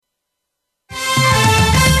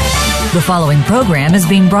The following program is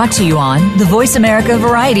being brought to you on the Voice America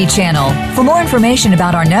Variety Channel. For more information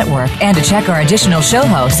about our network and to check our additional show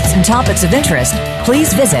hosts and topics of interest,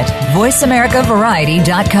 please visit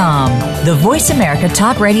voiceamericavariety.com. The Voice America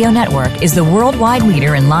Talk Radio Network is the worldwide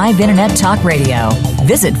leader in live Internet talk radio.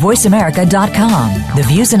 Visit voiceamerica.com. The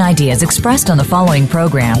views and ideas expressed on the following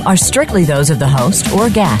program are strictly those of the host or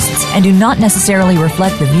guests and do not necessarily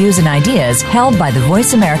reflect the views and ideas held by the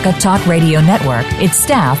Voice America Talk Radio Network, its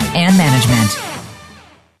staff, and management.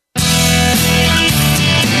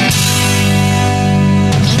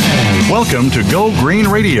 Welcome to Go Green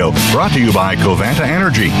Radio, brought to you by Covanta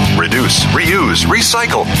Energy. Reduce, reuse,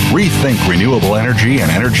 recycle. Rethink renewable energy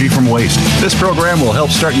and energy from waste. This program will help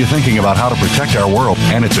start you thinking about how to protect our world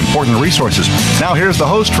and its important resources. Now here's the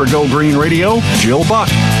host for Go Green Radio, Jill Buck.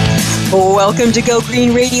 Welcome to Go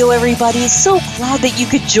Green Radio, everybody. So glad that you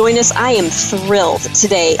could join us. I am thrilled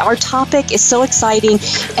today. Our topic is so exciting,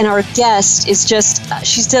 and our guest is just,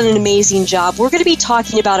 she's done an amazing job. We're going to be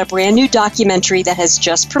talking about a brand new documentary that has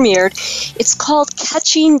just premiered. It's called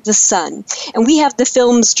Catching the Sun, and we have the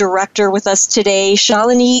film's director with us today,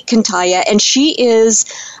 Shalini Kantayya, and she is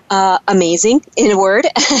amazing, in a word,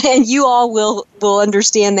 and you all will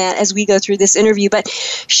understand that as we go through this interview. But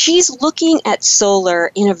she's looking at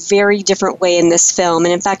solar in a very different way in this film.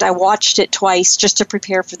 And in fact, I watched it twice just to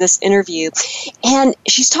prepare for this interview. And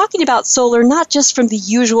she's talking about solar not just from the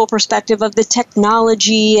usual perspective of the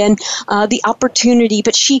technology and the opportunity,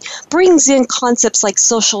 but she brings in concepts like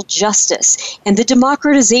social justice and the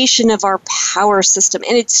democratization of our power system.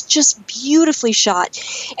 And it's just beautifully shot.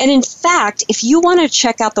 And in fact, if you want to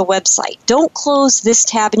check out the website, don't close this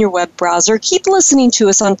tab in your web browser. Keep listening to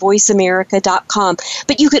us on voiceamerica.com.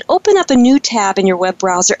 But you could open up a new tab in your web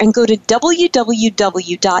browser and go to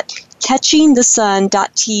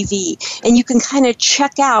www.catchingthesun.tv, and you can kind of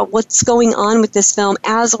check out what's going on with this film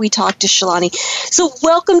as we talk to Shalini. So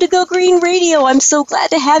welcome to Go Green Radio. I'm so glad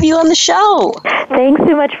to have you on the show. Thanks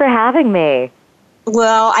so much for having me.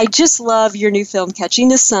 Well, I just love your new film, Catching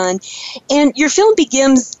the Sun. And your film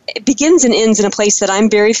begins and ends in a place that I'm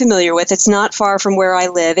very familiar with. It's not far from where I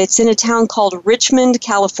live. It's in a town called Richmond,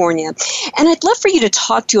 California. And I'd love for you to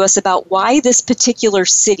talk to us about why this particular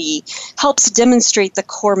city helps demonstrate the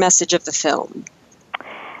core message of the film.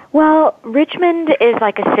 Well, Richmond is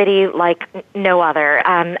like a city like no other.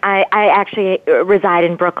 I actually reside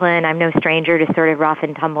in Brooklyn. I'm no stranger to sort of rough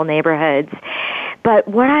and tumble neighborhoods. But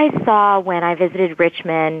what I saw when I visited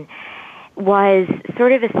Richmond was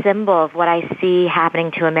sort of a symbol of what I see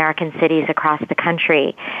happening to American cities across the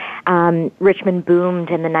country. Richmond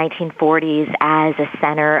boomed in the 1940s as a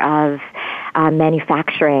center of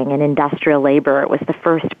manufacturing and industrial labor. It was the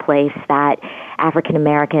first place that African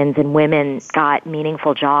Americans and women got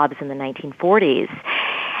meaningful jobs in the 1940s.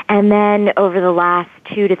 And then over the last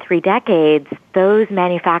 2 to 3 decades, those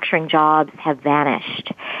manufacturing jobs have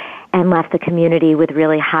vanished and left the community with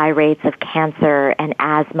really high rates of cancer and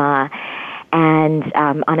asthma and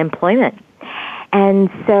unemployment. And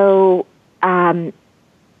so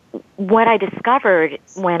what I discovered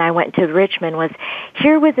when I went to Richmond was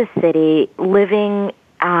here was a city living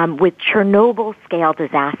with Chernobyl-scale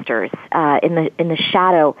disasters in the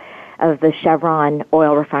shadow of the Chevron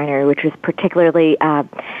oil refinery, which was particularly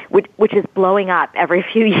which is blowing up every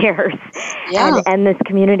few years, and this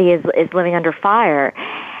community is living under fire.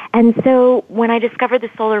 And so when I discovered the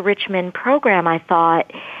Solar Richmond program, I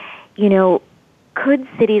thought, could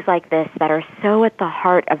cities like this that are so at the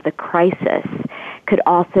heart of the crisis could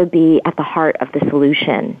also be at the heart of the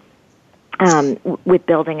solution with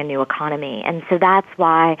building a new economy? And so that's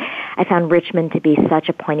why I found Richmond to be such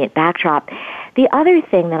a poignant backdrop. The other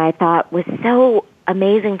thing that I thought was so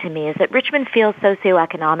amazing to me is that Richmond feels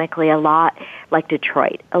socioeconomically a lot like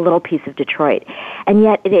Detroit, a little piece of Detroit. And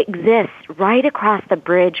yet it exists right across the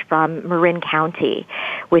bridge from Marin County,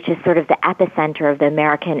 which is sort of the epicenter of the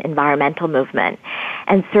American environmental movement.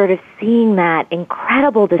 And sort of seeing that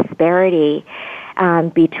incredible disparity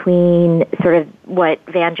between sort of what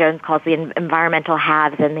Van Jones calls the environmental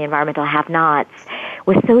haves and the environmental have-nots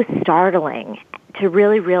was so startling to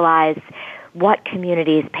really realize what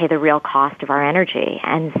communities pay the real cost of our energy.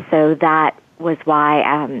 And so that was why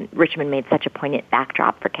Richmond made such a poignant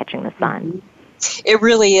backdrop for Catching the Sun. It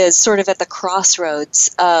really is sort of at the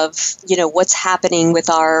crossroads of, what's happening with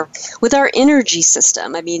our energy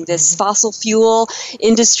system. I mean, this fossil fuel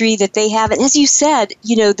industry that they have, and as you said,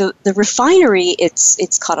 the refinery,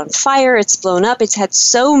 it's caught on fire, it's blown up, it's had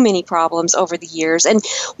so many problems over the years. And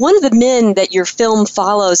one of the men that your film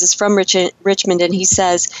follows is from Richmond, and he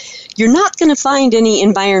says, "You're not going to find any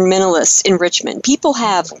environmentalists in Richmond. People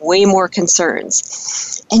have way more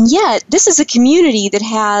concerns." And yet, this is a community that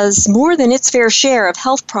has more than its fair share of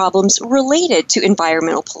health problems related to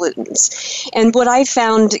environmental pollutants. And what I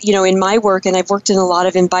found, in my work, and I've worked in a lot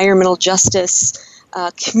of environmental justice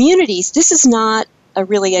communities, this is not a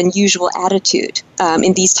really unusual attitude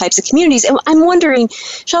in these types of communities. And I'm wondering,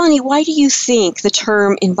 Shalini, why do you think the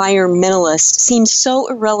term environmentalist seems so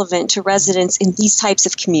irrelevant to residents in these types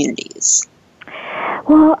of communities?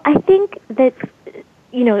 Well, I think that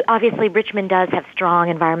obviously Richmond does have strong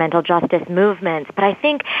environmental justice movements, but I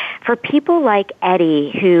think for people like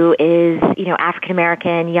Eddie, who is,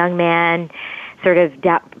 African-American, young man, sort of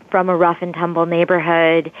from a rough and tumble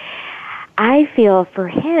neighborhood, I feel for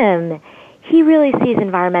him, he really sees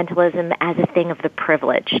environmentalism as a thing of the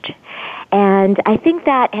privileged. And I think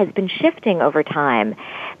that has been shifting over time.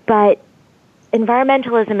 But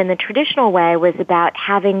environmentalism in the traditional way was about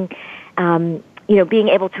having being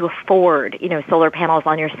able to afford, solar panels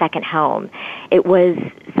on your second home. It was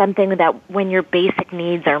something that when your basic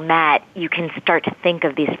needs are met, you can start to think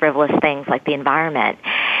of these frivolous things like the environment.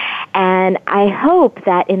 And I hope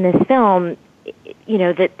that in this film,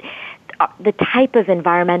 that the type of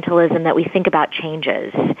environmentalism that we think about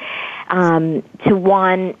changes to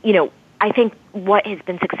one, I think what has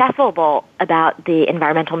been successful about the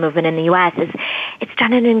environmental movement in the U.S. is it's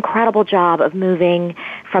done an incredible job of moving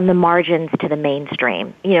from the margins to the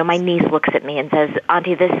mainstream. My niece looks at me and says,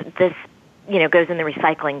 "Auntie, this goes in the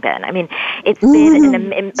recycling bin." I mean, it's been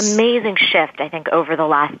an amazing shift, I think, over the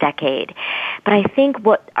last decade. But I think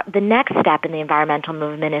what the next step in the environmental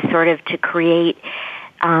movement is sort of to create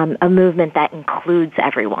a movement that includes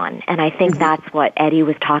everyone. And I think that's what Eddie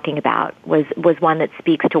was talking about, was one that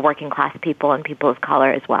speaks to working class people and people of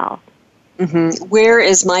color as well. Where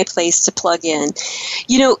is my place to plug in?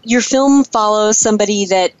 Your film follows somebody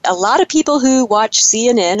that a lot of people who watch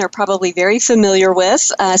CNN are probably very familiar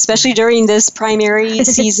with, especially during this primary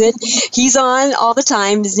season. He's on all the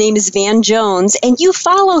time. His name is Van Jones, and you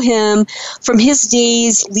follow him from his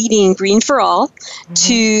days leading Green for All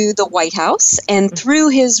to the White House and through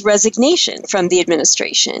his resignation from the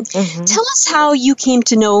administration. Tell us how you came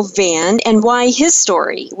to know Van and why his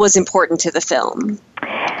story was important to the film.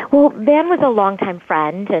 Well, Van was a longtime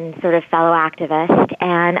friend and sort of fellow activist,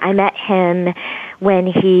 and I met him when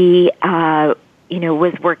he,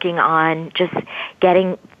 was working on just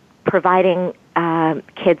providing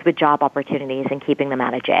kids with job opportunities and keeping them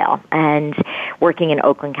out of jail, and working in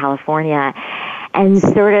Oakland, California. And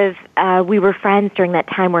sort of, we were friends during that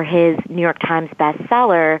time where his New York Times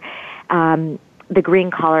bestseller, The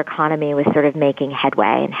Green Collar Economy, was sort of making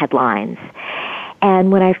headway and headlines.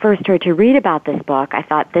 And when I first started to read about this book, I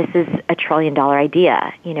thought, this is a $1 trillion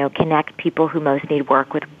idea, connect people who most need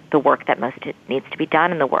work with the work that most needs to be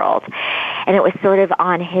done in the world. And it was sort of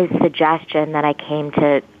on his suggestion that I came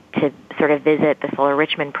to sort of visit the Solar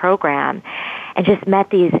Richmond program and just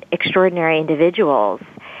met these extraordinary individuals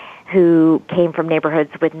who came from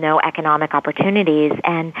neighborhoods with no economic opportunities.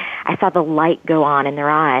 And I saw the light go on in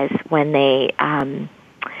their eyes when they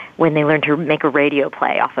learned to make a radio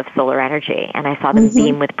play off of solar energy. And I saw them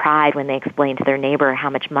beam with pride when they explained to their neighbor how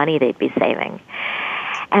much money they'd be saving.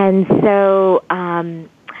 And so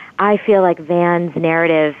I feel like Van's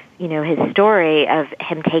narrative, his story of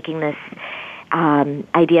him taking this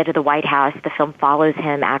idea to the White House, the film follows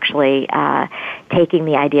him actually taking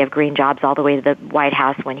the idea of green jobs all the way to the White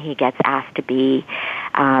House when he gets asked to be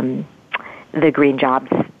the green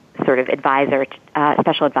jobs sort of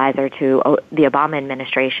special advisor to the Obama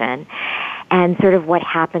administration, and sort of what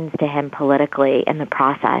happens to him politically in the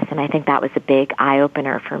process. And I think that was a big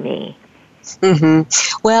eye-opener for me.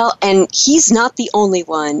 Well, and he's not the only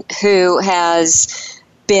one who has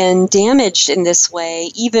been damaged in this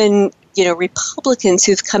way. Even, Republicans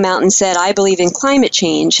who've come out and said, I believe in climate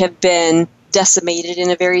change, have been decimated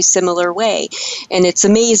in a very similar way. And it's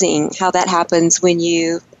amazing how that happens when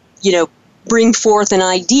you bring forth an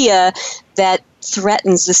idea that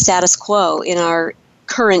threatens the status quo in our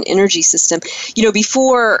current energy system.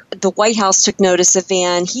 Before the White House took notice of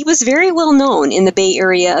Van, he was very well known in the Bay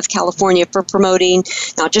Area of California for promoting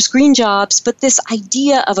not just green jobs, but this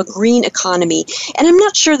idea of a green economy. And I'm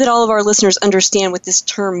not sure that all of our listeners understand what this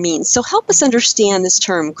term means. So help us understand this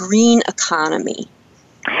term, green economy.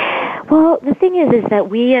 Well, the thing is that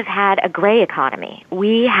we have had a gray economy.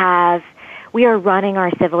 We are running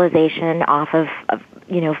our civilization off of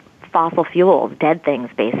fossil fuels, dead things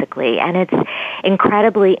basically, and it's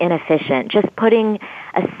incredibly inefficient. Just putting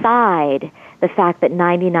aside the fact that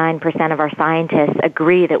 99% of our scientists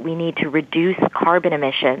agree that we need to reduce carbon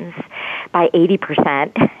emissions by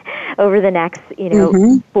 80% over the next,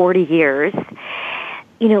 40 years.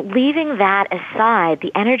 Leaving that aside,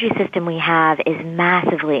 the energy system we have is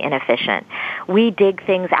massively inefficient. We dig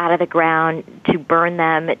things out of the ground to burn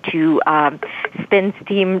them, to spin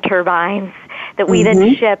steam turbines that we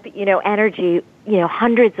then ship, energy,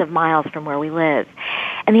 hundreds of miles from where we live.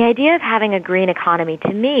 And the idea of having a green economy,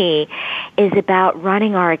 to me, is about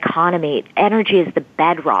running our economy. Energy is the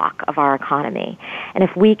bedrock of our economy. And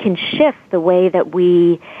if we can shift the way that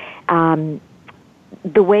we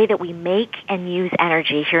make and use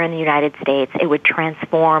energy here in the United States, it would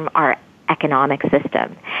transform our economic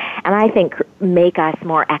system. And I think make us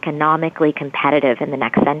more economically competitive in the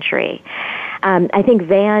next century. I think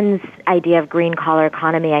Van's idea of green collar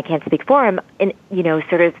economy, I can't speak for him,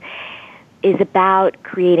 sort of is about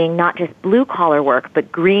creating not just blue collar work,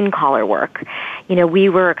 but green collar work. We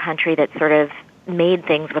were a country that sort of made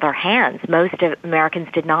things with our hands. Most of Americans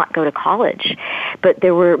did not go to college, but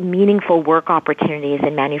there were meaningful work opportunities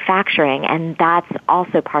in manufacturing, and that's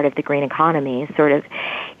also part of the green economy, sort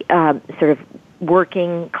of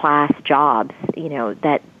working class jobs,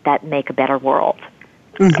 that make a better world.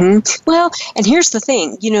 Well, and here's the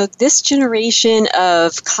thing, this generation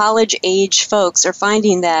of college-age folks are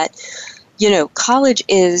finding that, college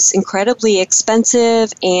is incredibly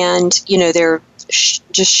expensive, and, they're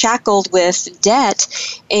just shackled with debt.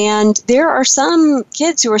 And there are some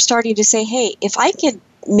kids who are starting to say, hey, if I could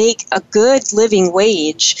make a good living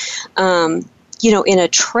wage, in a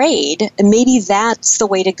trade, maybe that's the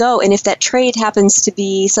way to go. And if that trade happens to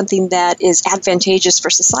be something that is advantageous for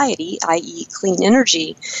society, i.e. clean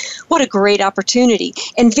energy, what a great opportunity.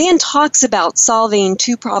 And Van talks about solving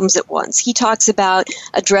two problems at once. He talks about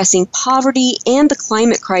addressing poverty and the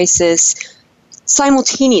climate crisis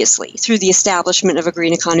simultaneously through the establishment of a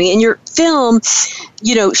green economy. And your film,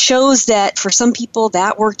 shows that for some people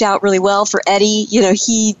that worked out really well. For Eddie,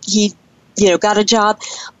 he got a job.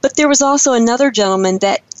 But there was also another gentleman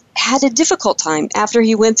that had a difficult time after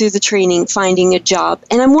he went through the training finding a job.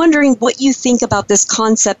 And I'm wondering what you think about this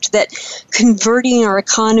concept that converting our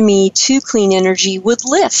economy to clean energy would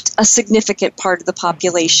lift a significant part of the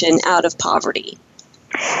population out of poverty.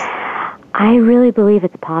 I really believe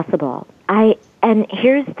it's possible. And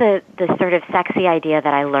here's the sort of sexy idea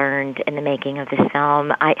that I learned in the making of this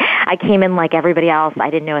film. I came in like everybody else. I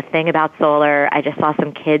didn't know a thing about solar. I just saw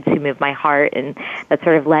some kids who moved my heart, and that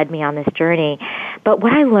sort of led me on this journey. But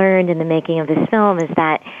what I learned in the making of this film is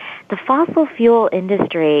that the fossil fuel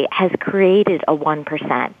industry has created a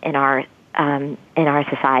 1% in our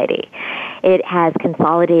society. It has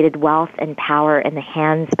consolidated wealth and power in the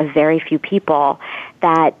hands of very few people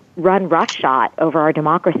that run roughshod over our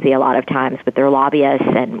democracy a lot of times with their lobbyists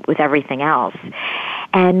and with everything else.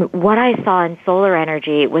 And what I saw in solar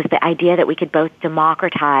energy was the idea that we could both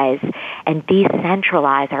democratize and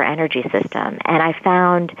decentralize our energy system. And I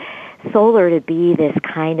found solar to be this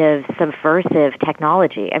kind of subversive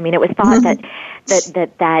technology. I mean, it was thought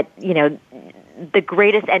that the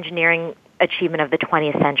greatest engineering achievement of the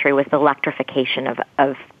 20th century was the electrification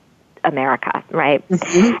of America, right?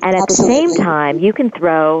 And at the same time, you can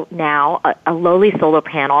throw now a lowly solar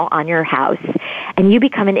panel on your house, and you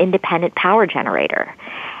become an independent power generator.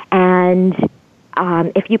 And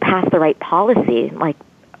if you pass the right policy, like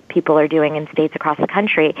people are doing in states across the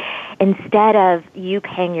country, instead of you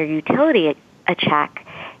paying your utility a check,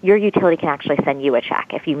 your utility can actually send you a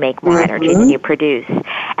check if you make more energy than you produce.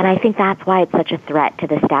 And I think that's why it's such a threat to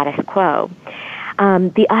the status quo.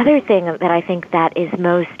 The other thing that I think that is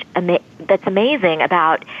that's amazing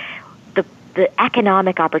about the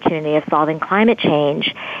economic opportunity of solving climate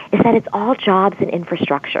change is that it's all jobs and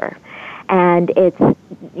infrastructure. And it's,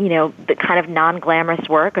 the kind of non-glamorous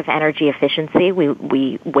work of energy efficiency.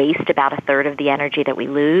 We waste about a third of the energy that we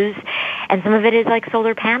lose. And some of it is like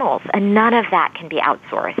solar panels. And none of that can be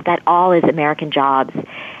outsourced. That all is American jobs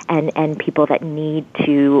and people that need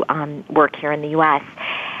to work here in the U.S.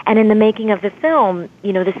 And in the making of the film,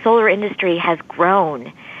 the solar industry has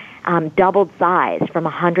grown, doubled size from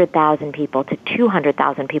 100,000 people to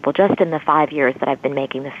 200,000 people just in the 5 years that I've been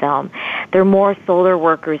making the film. There are more solar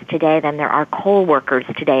workers today than there are coal workers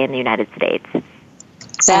today in the United States.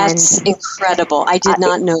 That's incredible. I did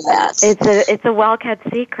not know that. It's a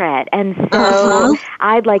well-kept secret. And so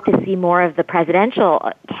I'd like to see more of the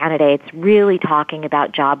presidential candidates really talking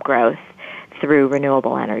about job growth through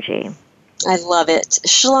renewable energy. I love it.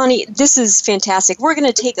 Shalini, this is fantastic. We're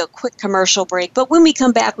going to take a quick commercial break, but when we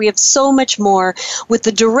come back, we have so much more with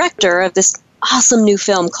the director of this awesome new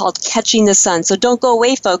film called Catching the Sun. So don't go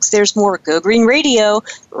away, folks. There's more Go Green Radio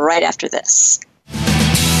right after this.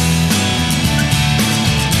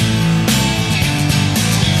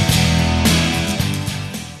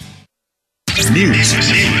 News,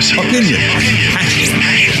 opinion,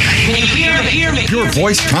 Can you hear me? your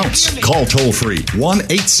voice counts. Call toll-free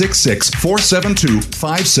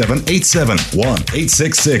 1-866-472-5787.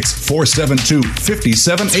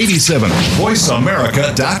 1-866-472-5787.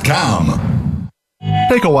 VoiceAmerica.com.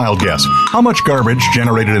 Take a wild guess. How much garbage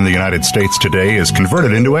generated in the United States today is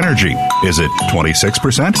converted into energy? Is it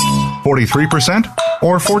 26%, 43%,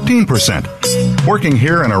 or 14%? Working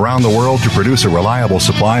here and around the world to produce a reliable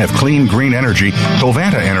supply of clean, green energy,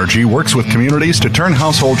 Covanta Energy works with communities to turn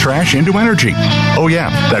household trash into energy. Oh yeah,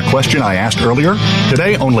 that question I asked earlier?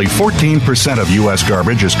 Today, only 14% of U.S.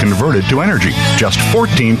 garbage is converted to energy. Just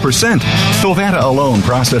 14%. Covanta alone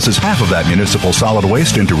processes half of that municipal solid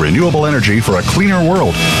waste into renewable energy for a cleaner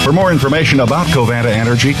world. For more information about Covanta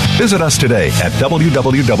Energy, visit us today at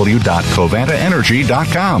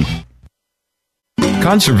www.covantaenergy.com.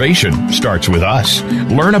 Conservation starts with us.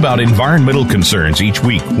 Learn about environmental concerns each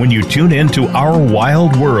week when you tune in to Our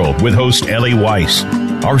Wild World with host Ellie Weiss.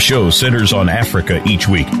 Our show centers on Africa each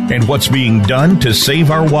week and what's being done to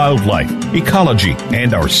save our wildlife, ecology,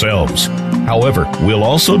 and ourselves. However, we'll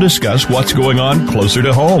also discuss what's going on closer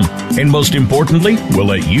to home. And most importantly, we'll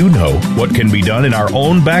let you know what can be done in our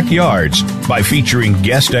own backyards by featuring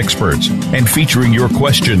guest experts and featuring your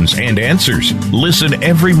questions and answers. Listen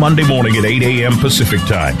every Monday morning at 8 a.m. Pacific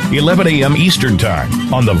Time, 11 a.m. Eastern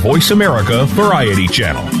Time on the Voice America Variety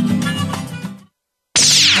Channel.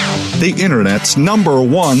 The Internet's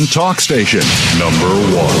 #1 talk station.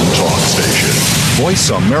 #1 talk station.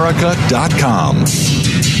 VoiceAmerica.com.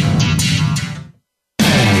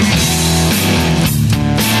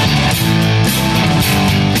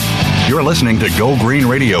 You're listening to Go Green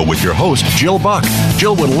Radio with your host, Jill Buck.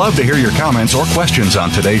 Jill would love to hear your comments or questions on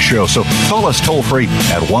today's show, so call us toll-free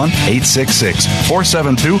at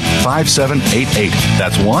 1-866-472-5788.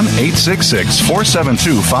 That's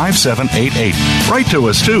 1-866-472-5788. Write to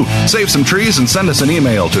us, too. Save some trees and send us an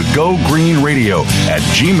email to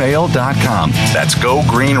gogreenradio@gmail.com. That's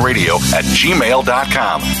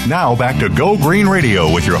gogreenradio@gmail.com. Now back to Go Green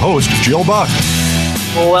Radio with your host, Jill Buck.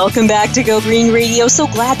 Welcome back to Go Green Radio. So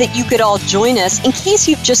glad that you could all join us. In case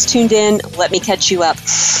you've just tuned in, let me catch you up.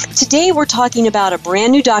 Today we're talking about a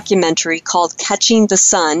brand new documentary called Catching the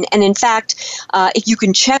Sun. And in fact, if you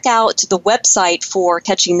can check out the website for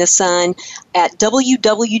Catching the Sun at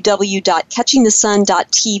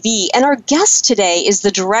www.catchingthesun.tv. And our guest today is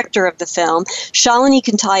the director of the film, Shalini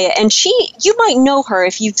Kantayya. And you might know her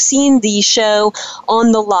if you've seen the show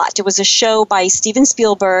On the Lot. It was a show by Steven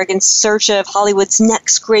Spielberg in search of Hollywood's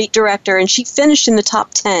next great director, and she finished in the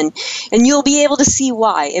top 10. And you'll be able to see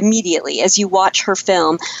why immediately as you watch her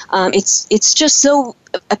film. It's just so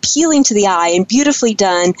appealing to the eye and beautifully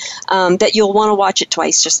done that you'll want to watch it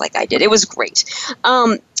twice, just like I did. It was great.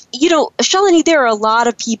 Shalini, there are a lot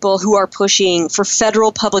of people who are pushing for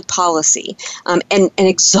federal public policy and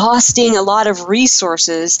exhausting a lot of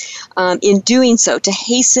resources in doing so to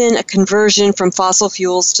hasten a conversion from fossil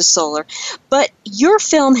fuels to solar. But your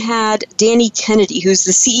film had Danny Kennedy, who's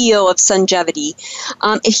the CEO of Sungevity,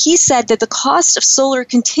 and he said that the cost of solar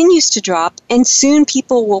continues to drop and soon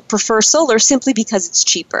people will prefer solar simply because it's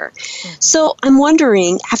cheaper. Mm-hmm. So I'm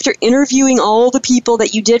wondering, after interviewing all the people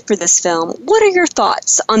that you did for this film, what are your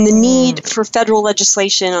thoughts on the need for federal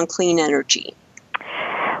legislation on clean energy?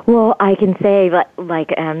 Well, I can say,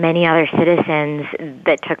 like many other citizens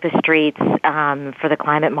that took the streets for the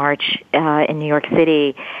climate march in New York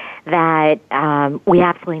City, that we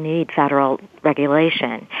absolutely need federal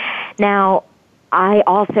regulation. Now, I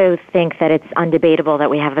also think that it's undebatable that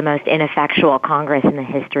we have the most ineffectual Congress in the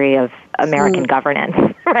history of American governance,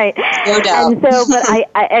 right? No doubt.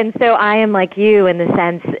 And so I am like you in the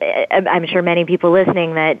sense, I'm sure many people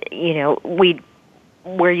listening that,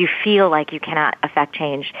 where you feel like you cannot affect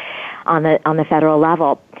change on the federal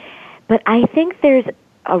level. But I think there's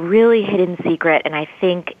a really hidden secret, and I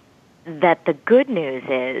think that the good news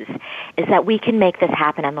is that we can make this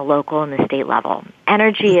happen on the local and the state level.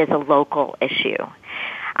 Energy is a local issue.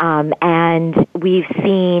 And we've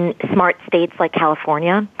seen smart states like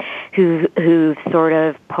California who've sort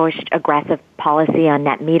of pushed aggressive policy on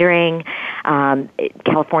net metering,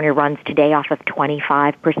 California runs today off of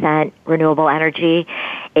 25% renewable energy.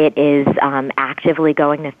 It is actively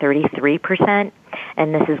going to 33%,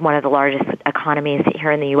 and this is one of the largest economies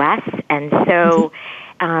here in the U.S. And so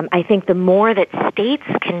I think the more that states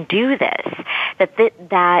can do this,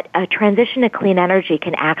 that a transition to clean energy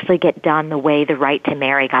can actually get done the way the right to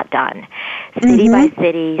marry got done, city by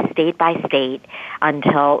city, state by state,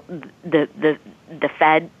 until the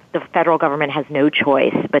federal government has no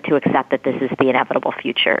choice but to accept that this is the inevitable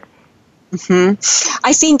future.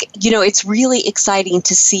 I think, it's really exciting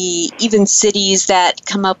to see even cities that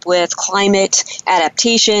come up with climate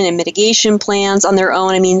adaptation and mitigation plans on their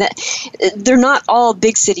own. I mean, they're not all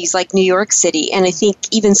big cities like New York City. And I think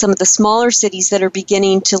even some of the smaller cities that are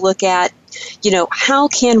beginning to look at, how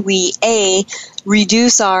can we, A,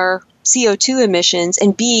 reduce our CO2 emissions,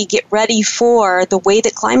 and B, get ready for the way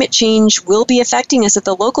that climate change will be affecting us at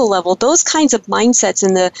the local level. Those kinds of mindsets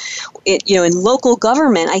in local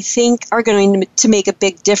government, I think, are going to make a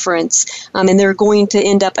big difference, and they're going to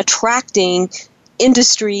end up attracting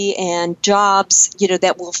industry and jobs,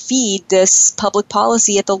 that will feed this public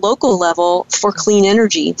policy at the local level for clean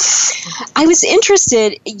energy. I was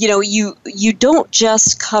interested, you don't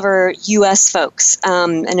just cover U.S. folks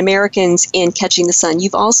and Americans in Catching the Sun.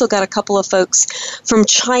 You've also got a couple of folks from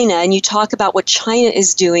China, and you talk about what China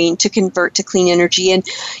is doing to convert to clean energy. And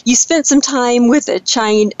you spent some time with a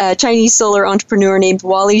Chinese solar entrepreneur named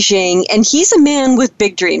Wally Zhang, and he's a man with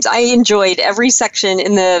big dreams. I enjoyed every section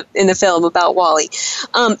in the film about Wally.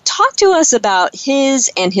 Talk to us about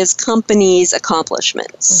his and his company's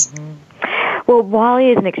accomplishments. Well, Wally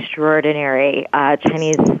is an extraordinary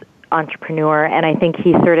Chinese entrepreneur, and I think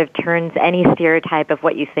he sort of turns any stereotype of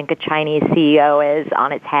what you think a Chinese CEO is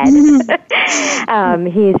on its head.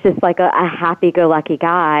 He's just like a happy-go-lucky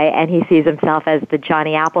guy, and he sees himself as the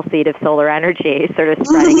Johnny Appleseed of solar energy, sort of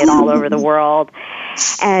spreading it all over the world.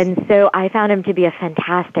 And so I found him to be a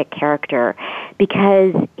fantastic character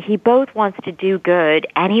because he both wants to do good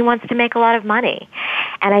and he wants to make a lot of money.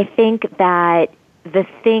 And I think that the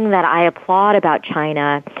thing that I applaud about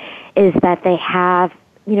China is that they have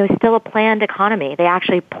still a planned economy. They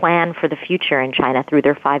actually plan for the future in China through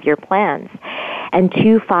their 5-year plans. And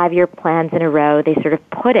 2 5-year plans in a row, they sort of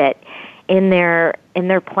put it in their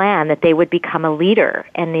plan that they would become a leader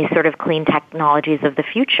in these sort of clean technologies of the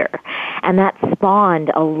future. And that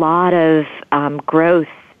spawned a lot of growth,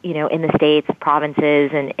 in the states, provinces,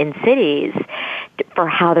 and in cities for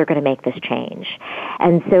how they're going to make this change.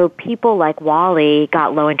 And so people like Wally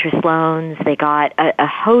got low-interest loans. They got a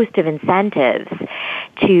host of incentives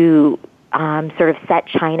to sort of set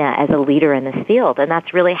China as a leader in this field. And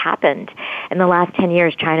that's really happened. In the last 10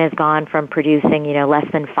 years, China has gone from producing, less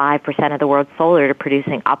than 5% of the world's solar to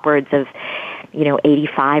producing upwards of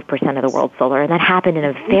 85% of the world's solar, and that happened in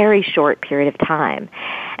a very short period of time.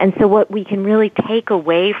 And so what we can really take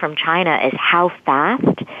away from China is how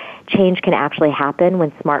fast change can actually happen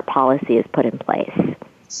when smart policy is put in place.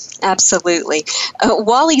 Absolutely.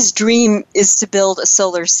 Wally's dream is to build a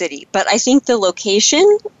solar city, but I think the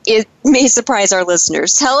location, it may surprise our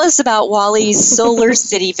listeners. Tell us about Wally's solar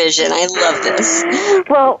city vision. I love this.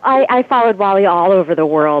 Well, I followed Wally all over the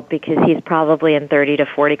world because he's probably in 30 to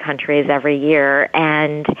 40 countries every year.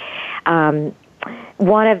 And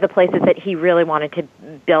one of the places that he really wanted to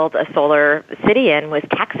build a solar city in was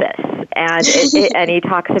Texas. And and he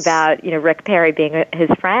talks about, Rick Perry being his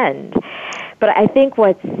friend. But I think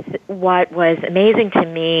what was amazing to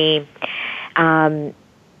me, sort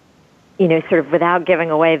of without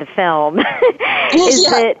giving away the film, is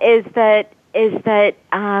that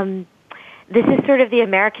this is sort of the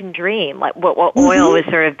American dream. Like what oil was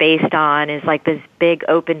sort of based on is like this big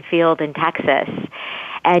open field in Texas,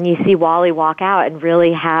 and you see Wally walk out and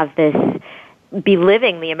really have this be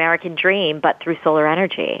living the American dream, but through solar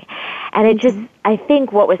energy. And it just, I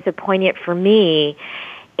think what was so poignant for me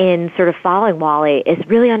in sort of following Wally is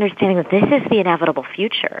really understanding that this is the inevitable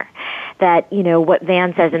future. That, what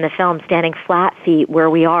Van says in the film, standing flat feet where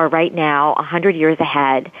we are right now, 100 years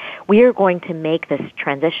ahead, we are going to make this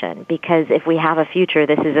transition because if we have a future,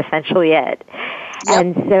 this is essentially it. Yep.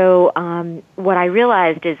 And so what I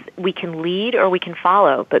realized is we can lead or we can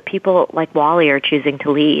follow, but people like Wally are choosing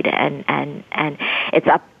to lead, and it's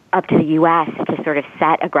up to the U.S. to sort of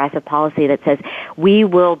set aggressive policy that says we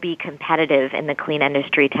will be competitive in the clean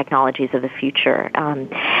industry technologies of the future.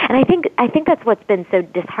 And I think that's what's been so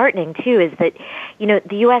disheartening too is that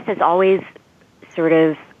the U.S. has always sort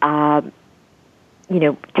of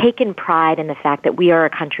taken pride in the fact that we are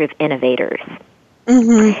a country of innovators.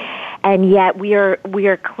 And yet we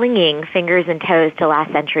are clinging fingers and toes to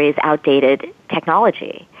last century's outdated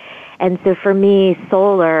technology. And so for me,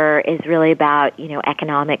 solar is really about,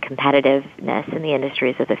 economic competitiveness in the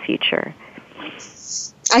industries of the future.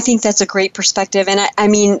 I think that's a great perspective. And I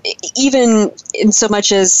mean, even in so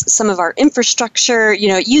much as some of our infrastructure,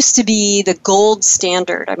 it used to be the gold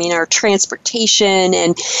standard. I mean, our transportation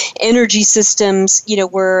and energy systems,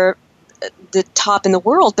 were the top in the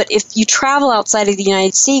world. But if you travel outside of the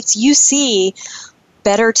United States, you see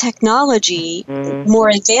better technology, more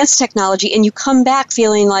advanced technology, and you come back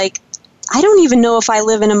feeling like, I don't even know if I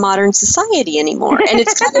live in a modern society anymore. And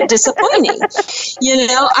it's kind of disappointing.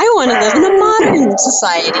 I want to live in a modern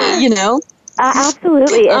society,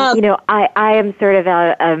 Absolutely. And, I am sort of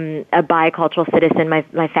a bicultural citizen.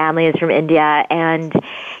 My family is from India. And,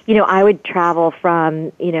 I would travel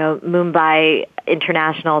from, Mumbai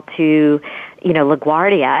International to,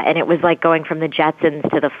 LaGuardia. And it was like going from the Jetsons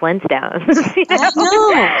to the Flintstones. I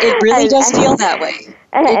know. It really does feel that way.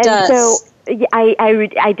 It does. So,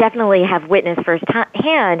 I definitely have witnessed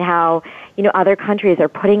firsthand how, other countries are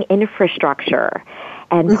putting infrastructure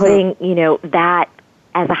and putting, that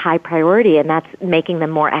as a high priority, and that's making them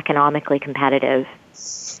more economically competitive.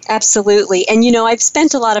 Absolutely. And, I've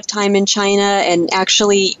spent a lot of time in China, and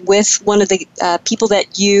actually with one of the people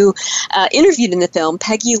that you interviewed in the film,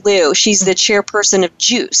 Peggy Liu. She's the chairperson of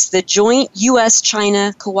JUICE, the Joint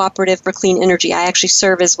U.S.-China Cooperative for Clean Energy. I actually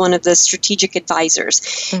serve as one of the strategic advisors.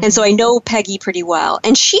 And so I know Peggy pretty well.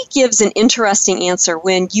 And she gives an interesting answer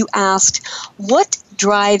when you asked, what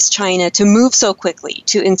drives China to move so quickly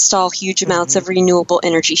to install huge amounts of renewable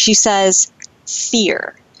energy? She says,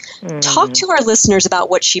 fear. Talk to our listeners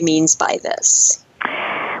about what she means by this.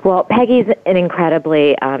 Well, Peggy's an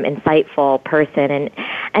incredibly insightful person,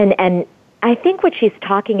 and I think what she's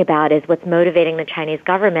talking about is what's motivating the Chinese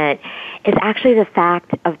government is actually the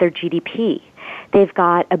fact of their GDP. They've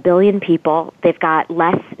got 1 billion people. They've got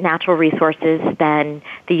less natural resources than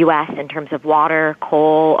the U.S. in terms of water,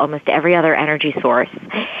 coal, almost every other energy source.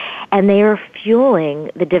 And they are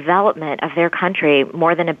fueling the development of their country,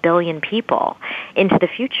 more than 1 billion people, into the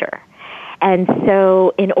future. And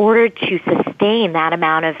so in order to sustain that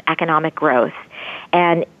amount of economic growth,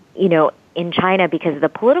 and, in China, because of the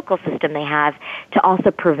political system they have, to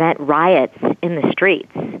also prevent riots in the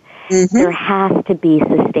streets, there has to be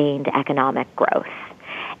sustained economic growth.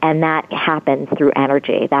 And that happens through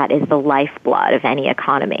energy. That is the lifeblood of any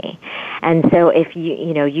economy. And so if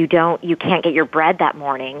you can't get your bread that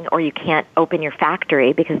morning, or you can't open your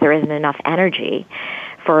factory because there isn't enough energy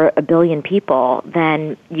for 1 billion people,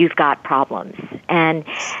 then you've got problems. And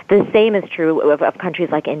the same is true of countries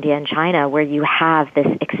like India and China, where you have this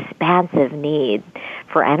expansive need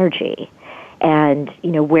for energy. And,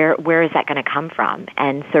 where is that going to come from?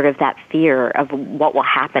 And sort of that fear of what will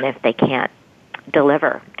happen if they can't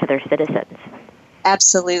deliver to their citizens.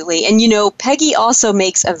 Absolutely. And, Peggy also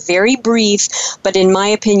makes a very brief, but in my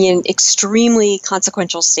opinion, extremely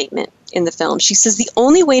consequential statement in the film. She says the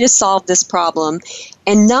only way to solve this problem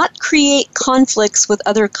and not create conflicts with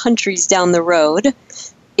other countries down the road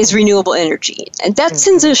is renewable energy. And that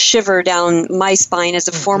sends a shiver down my spine as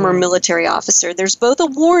a former military officer. There's both a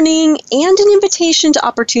warning and an invitation to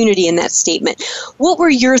opportunity in that statement. What were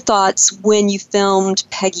your thoughts when you filmed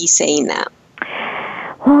Peggy saying that?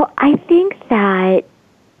 Well, I think that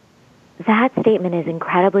statement is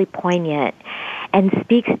incredibly poignant and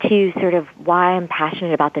speaks to sort of why I'm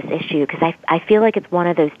passionate about this issue, because I feel like it's one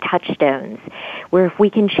of those touchstones where if we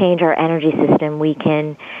can change our energy system, we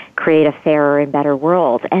can create a fairer and better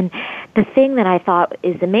world. And the thing that I thought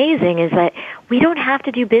is amazing is that we don't have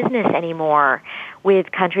to do business anymore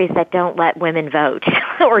with countries that don't let women vote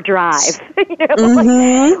or drive.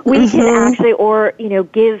 We can actually, or,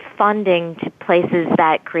 give funding to places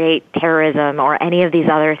that create terrorism or any of these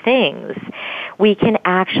other things. We can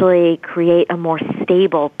actually create a more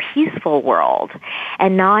stable, peaceful world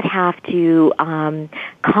and not have to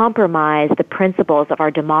compromise the principles of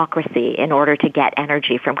our democracy in order to get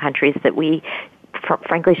energy from countries that we,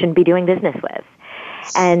 frankly, shouldn't be doing business with.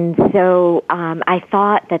 And so I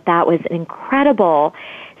thought that was an incredible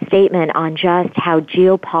statement on just how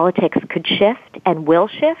geopolitics could shift and will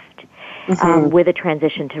shift with a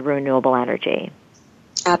transition to renewable energy.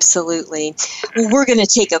 Absolutely. Well, we're going to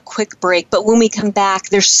take a quick break, but when we come back,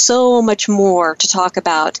 there's so much more to talk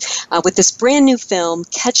about with this brand new film,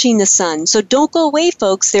 Catching the Sun. So don't go away,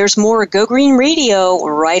 folks. There's more Go Green Radio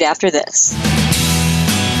right after this.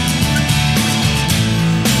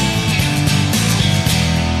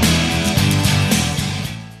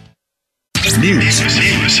 News,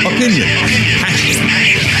 opinion,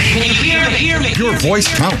 When you hear me. Your voice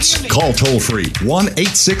counts. Call toll-free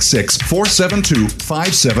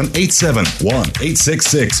 1-866-472-5787.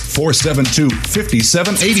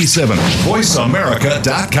 1-866-472-5787.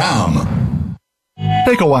 VoiceAmerica.com.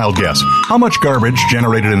 Take a wild guess. How much garbage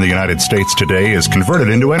generated in the United States today is converted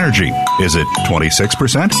into energy? Is it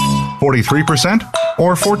 26%, 43%,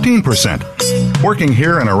 or 14%? Working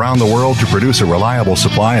here and around the world to produce a reliable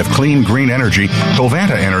supply of clean, green energy,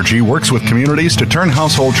 Covanta Energy works with communities to turn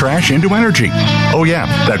household trash into energy. Oh yeah,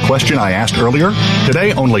 that question I asked earlier?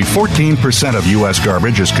 Today, only 14% of U.S.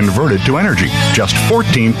 garbage is converted to energy. Just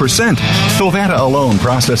 14%. Covanta alone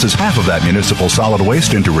processes half of that municipal solid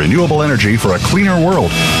waste into renewable energy for a cleaner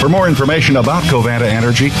world. For more information about Covanta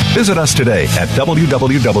Energy, visit us today at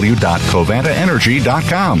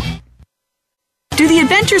www.covantaenergy.com. Do the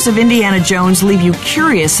adventures of Indiana Jones leave you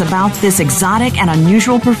curious about this exotic and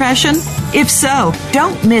unusual profession? If so,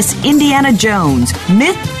 don't miss Indiana Jones,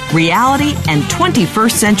 Myth, Reality, and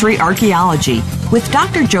 21st Century Archaeology with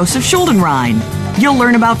Dr. Joseph Schuldenrein. You'll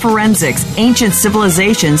learn about forensics, ancient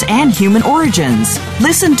civilizations, and human origins.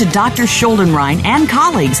 Listen to Dr. Schuldenrein and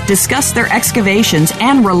colleagues discuss their excavations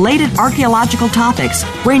and related archaeological topics,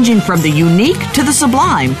 ranging from the unique to the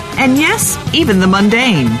sublime, and yes, even the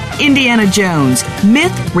mundane. Indiana Jones,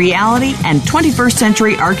 Myth, Reality, and 21st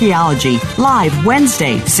Century Archaeology, live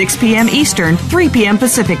Wednesday, 6 p.m. Eastern, 3 p.m.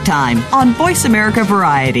 Pacific Time on Voice America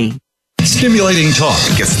Variety. Stimulating talk.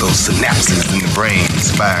 It gets those synapses in the brain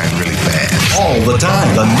firing really fast. All the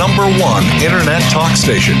time. The #1 Internet talk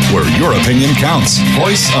station where your opinion counts.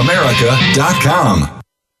 VoiceAmerica.com.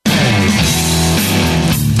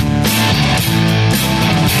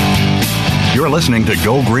 You're listening to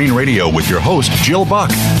Go Green Radio with your host, Jill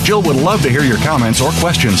Buck. Jill would love to hear your comments or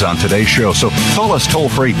questions on today's show, so call us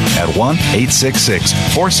toll-free at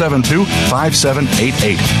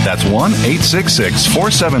 1-866-472-5788. That's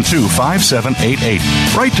 1-866-472-5788.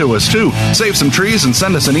 Write to us, too. Save some trees and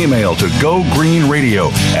send us an email to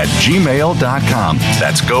gogreenradio@gmail.com.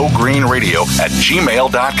 That's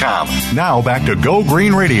gogreenradio@gmail.com. Now back to Go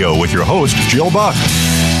Green Radio with your host, Jill Buck.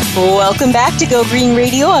 Welcome back to Go Green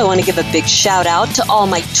Radio. I want to give a big shout out to all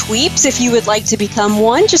my tweeps. If you would like to become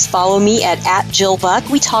one, just follow me at Jill Buck.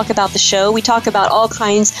 We talk about the show. We talk about all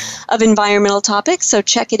kinds of environmental topics, so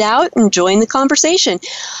check it out and join the conversation.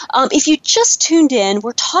 If you just tuned in,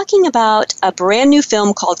 we're talking about a brand new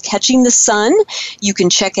film called Catching the Sun. You can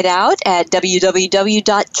check it out at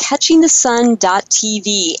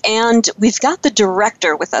www.catchingthesun.tv. And we've got the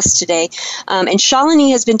director with us today. And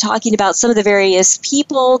Shalini has been talking about some of the various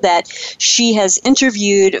people that she has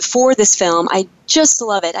interviewed for this film. I just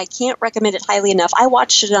love it. I can't recommend it highly enough. I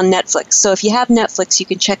watched it on Netflix, so if you have Netflix, you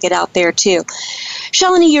can check it out there too.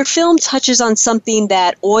 Shalini, your film touches on something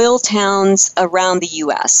that oil towns around the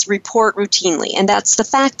U.S. report routinely, and that's the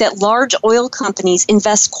fact that large oil companies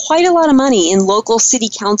invest quite a lot of money in local city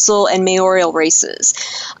council and mayoral races.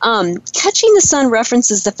 Catching the Sun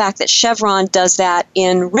references the fact that Chevron does that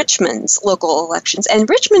in Richmond's local elections, and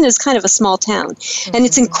Richmond is kind of a small town, and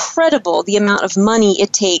it's incredible the amount of money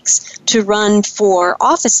it takes to run for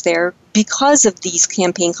office there because of these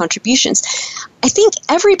campaign contributions. I think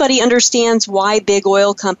everybody understands why big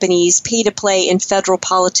oil companies pay to play in federal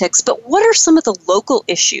politics, but what are some of the local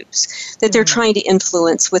issues that they're trying to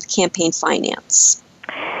influence with campaign finance?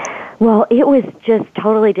 Well, it was just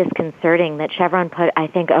totally disconcerting that Chevron put, I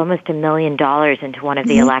think, almost $1 million into one of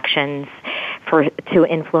the elections to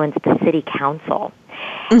influence the city council.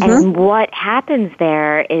 And what happens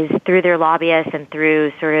there is through their lobbyists and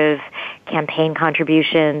through sort of campaign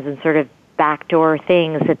contributions and sort of backdoor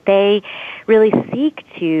things that they really seek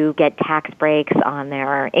to get tax breaks on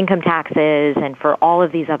their income taxes and for all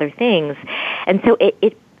of these other things. And so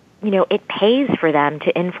it pays for them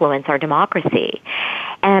to influence our democracy.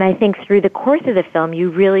 And I think through the course of the film, you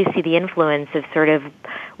really see the influence of sort of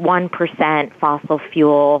 1% fossil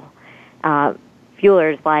fuel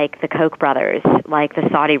fuelers like the Koch brothers, like the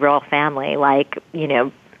Saudi royal family, like,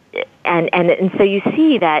 and so you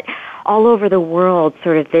see that all over the world,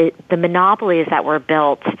 sort of the monopolies that were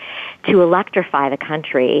built to electrify the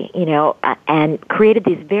country, and created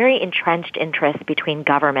these very entrenched interests between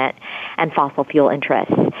government and fossil fuel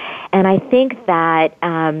interests. And I think that,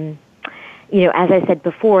 as I said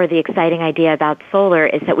before, the exciting idea about solar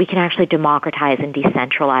is that we can actually democratize and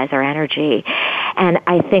decentralize our energy. And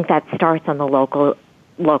I think that starts on the local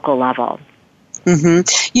level.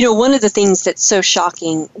 One of the things that's so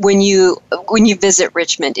shocking when you visit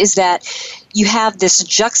Richmond is that you have this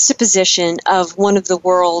juxtaposition of one of the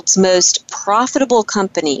world's most profitable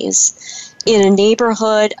companies in a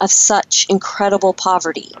neighborhood of such incredible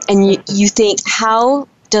poverty. And you think, how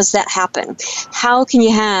does that happen? How can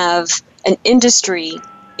you have an industry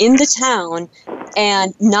in the town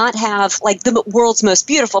and not have like the world's most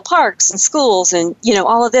beautiful parks and schools and,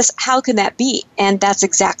 all of this? How can that be? And that's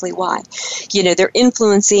exactly why. They're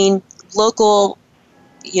influencing local,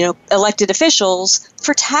 elected officials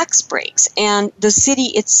for tax breaks. And the city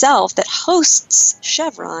itself that hosts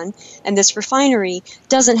Chevron and this refinery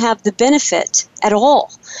doesn't have the benefit at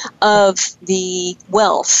all of the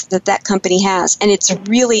wealth that company has. And it's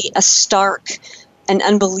really a stark, an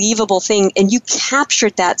unbelievable thing. And you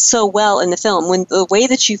captured that so well in the film. When the way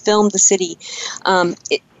that you filmed the city,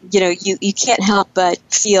 you can't help but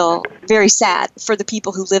feel very sad for the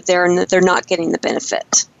people who live there and that they're not getting the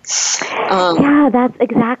benefit. Yeah, that's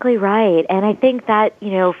exactly right. And I think that,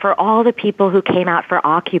 for all the people who came out for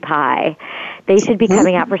Occupy, they should be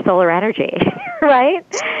coming out for solar energy, right?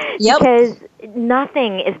 Yep. Because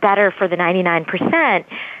nothing is better for the 99%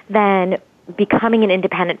 than becoming an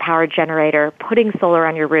independent power generator, putting solar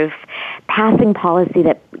on your roof, passing policy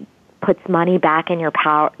that puts money back in your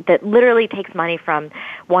power, that literally takes money from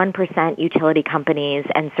 1% utility companies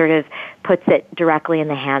and sort of puts it directly in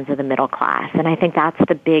the hands of the middle class. And I think that's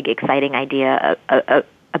the big, exciting idea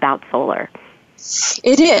about solar.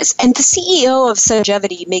 It is. And the CEO of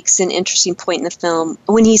Sojevity makes an interesting point in the film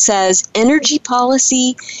when he says energy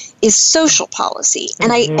policy is social policy.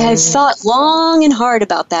 And I have thought long and hard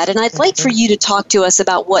about that. And I'd like for you to talk to us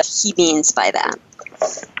about what he means by that.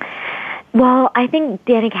 Well, I think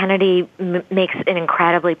Danny Kennedy makes an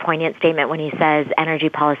incredibly poignant statement when he says energy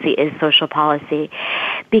policy is social policy.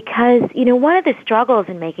 Because, one of the struggles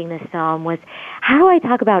in making this film was, how do I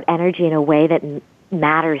talk about energy in a way that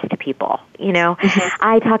matters to people?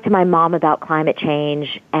 I talked to my mom about climate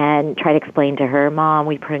change and try to explain to her, Mom,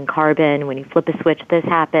 we put in carbon, when you flip a switch, this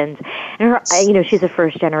happens. And her, she's a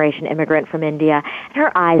first-generation immigrant from India, and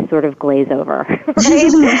her eyes sort of glaze over, right?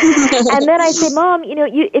 And then I say, Mom,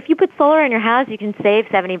 if you put solar in your house, you can save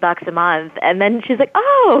 $70 a month. And then she's like,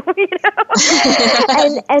 oh,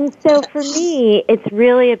 and so for me, it's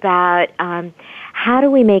really about how do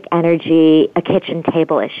we make energy a kitchen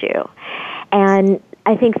table issue? And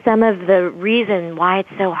I think some of the reason why it's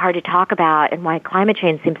so hard to talk about and why climate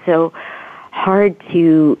change seems so hard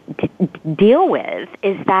to deal with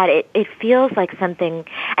is that it feels like something,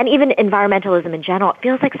 and even environmentalism in general, it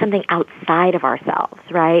feels like something outside of ourselves,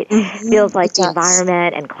 right? It feels like the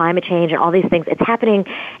environment and climate change and all these things, it's happening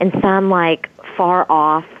in some like far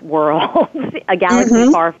off world, a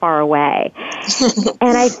galaxy far, far away.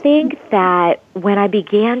 And I think that when I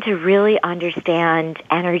began to really understand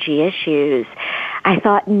energy issues, I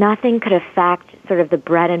thought nothing could affect sort of the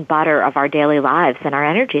bread and butter of our daily lives and our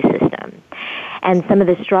energy system. And some of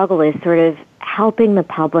the struggle is sort of helping the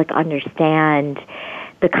public understand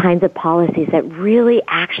the kinds of policies that really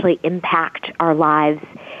actually impact our lives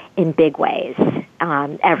in big ways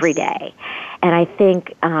every day. And I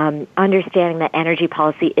think understanding that energy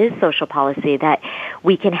policy is social policy, that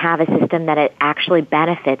we can have a system that it actually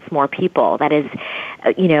benefits more people, that is,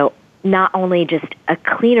 not only just a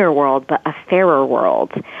cleaner world, but a fairer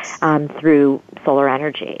world through solar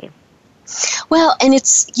energy. Well, and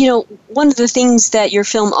it's, one of the things that your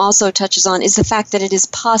film also touches on is the fact that it is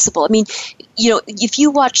possible. I mean, if you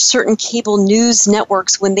watch certain cable news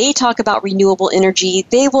networks, when they talk about renewable energy,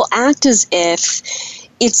 they will act as if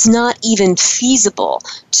it's not even feasible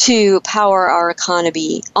to power our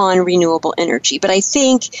economy on renewable energy. But I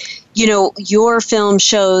think, your film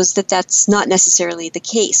shows that that's not necessarily the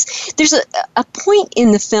case. There's a point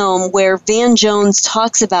in the film where Van Jones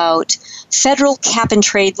talks about federal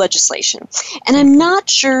cap-and-trade legislation. And I'm not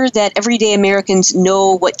sure that everyday Americans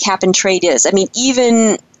know what cap-and-trade is. I mean,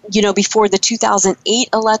 even before the 2008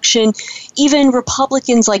 election, even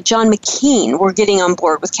Republicans like John McCain were getting on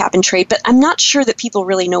board with cap and trade, but I'm not sure that people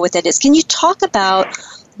really know what that is. Can you talk about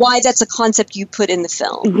why that's a concept you put in the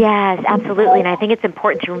film? Yes, absolutely. And I think it's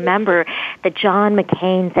important to remember that John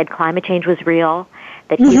McCain said climate change was real,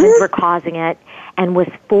 that humans were causing it, and was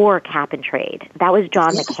for cap and trade. That was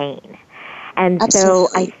John McCain. And so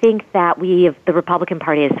I think that the Republican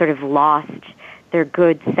Party has sort of lost their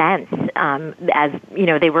good sense, as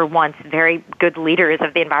they were once very good leaders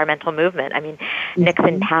of the environmental movement. I mean,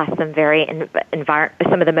 Nixon passed some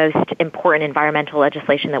some of the most important environmental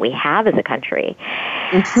legislation that we have as a country.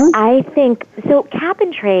 I think so. Cap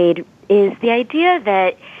and trade is the idea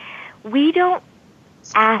that we don't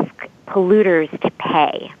ask polluters to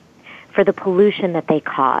pay for the pollution that they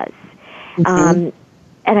cause.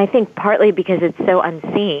 And I think partly because it's so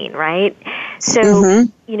unseen, right? So,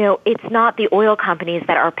 it's not the oil companies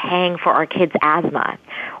that are paying for our kids' asthma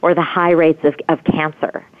or the high rates of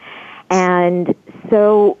cancer. And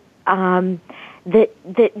so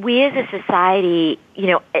that we as a society,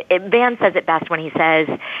 Van says it best when he says,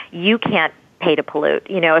 you can't pay to pollute.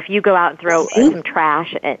 If you go out and throw some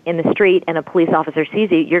trash in the street and a police officer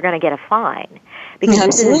sees you, you're going to get a fine because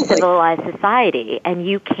this is a civilized society and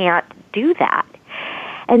you can't do that.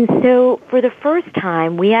 And so for the first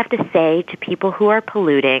time, we have to say to people who are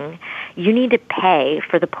polluting, you need to pay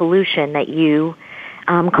for the pollution that you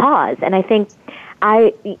cause. And I think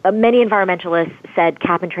many environmentalists said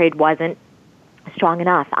cap and trade wasn't strong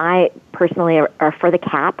enough. I personally are for the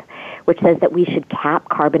cap, which says that we should cap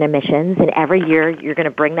carbon emissions, and every year you're going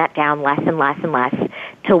to bring that down less and less and less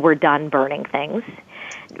till we're done burning things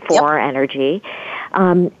for our energy.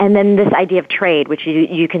 And then this idea of trade, which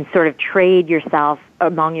you can sort of trade yourself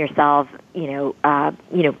among yourselves,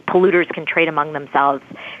 polluters can trade among themselves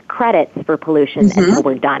credits for pollution until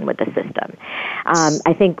we're done with the system.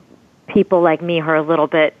 I think people like me who are a little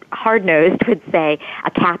bit hard-nosed would say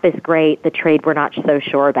a cap is great, the trade we're not so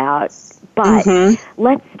sure about. But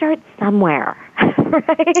let's start somewhere,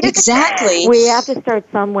 right? Exactly. We have to start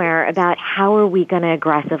somewhere about how are we going to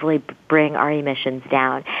aggressively bring our emissions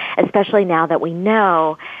down, especially now that we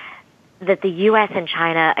know that the U.S. and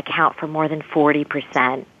China account for more than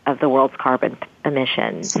 40% of the world's carbon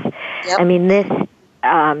emissions. Yep. I mean, the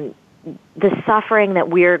suffering that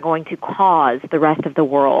we're going to cause the rest of the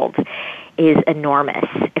world is enormous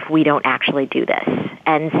if we don't actually do this.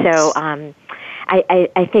 And so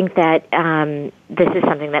I think that this is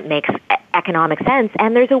something that makes economic sense,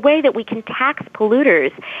 and there's a way that we can tax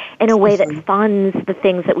polluters in a way that funds the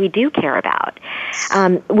things that we do care about.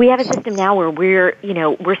 We have a system now where we're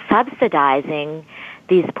subsidizing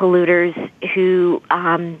these polluters who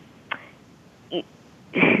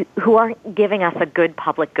aren't giving us a good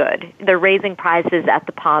public good. They're raising prices at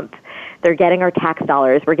the pump. They're getting our tax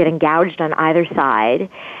dollars. We're getting gouged on either side.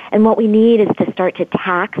 And what we need is to start to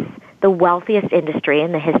tax the wealthiest industry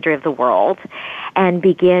in the history of the world and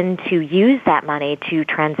begin to use that money to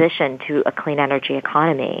transition to a clean energy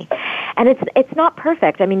economy. And it's not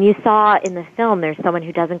perfect. I mean, you saw in the film there's someone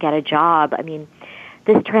who doesn't get a job. I mean,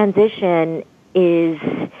 this transition is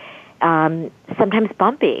sometimes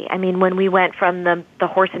bumpy. I mean, when we went from the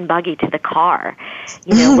horse and buggy to the car,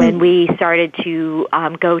 when we started to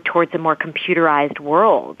go towards a more computerized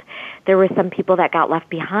world, there were some people that got left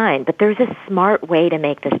behind. But there's a smart way to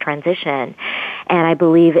make this transition, and I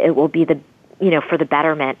believe it will be for the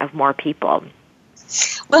betterment of more people.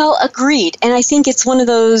 Well, agreed. And I think it's one of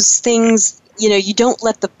those things, you don't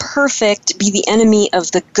let the perfect be the enemy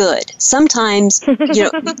of the good. Sometimes,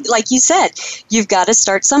 like you said, you've got to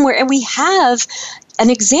start somewhere. And we have an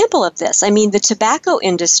example of this. I mean, the tobacco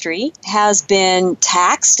industry has been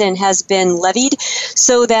taxed and has been levied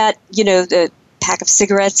so that, the pack of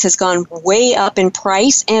cigarettes has gone way up in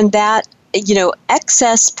price, and that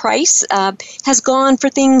excess price has gone for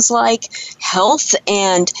things like health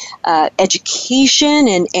and education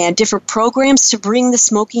and different programs to bring the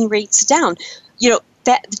smoking rates down.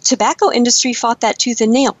 That the tobacco industry fought that tooth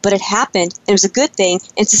and nail, but it happened. It was a good thing,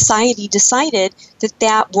 and society decided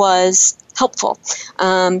that was helpful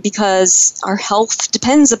because our health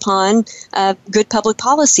depends upon good public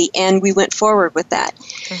policy, and we went forward with that.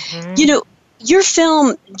 Your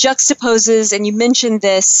film juxtaposes, and you mentioned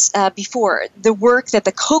this before, the work that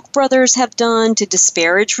the Koch brothers have done to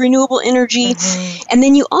disparage renewable energy. And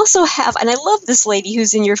then you also have, and I love this lady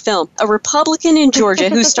who's in your film, a Republican in Georgia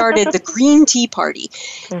who started the Green Tea Party.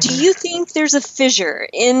 Do you think there's a fissure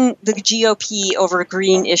in the GOP over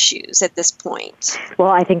green issues at this point?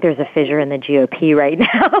 Well, I think there's a fissure in the GOP right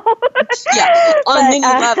now. Yeah, on many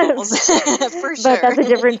levels, for sure. But that's a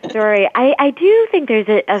different story. I do think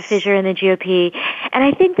there's a fissure in the GOP. And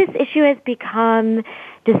I think this issue has become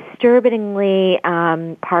disturbingly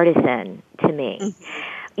partisan to me.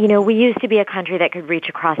 We used to be a country that could reach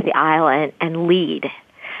across the aisle and lead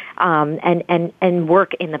and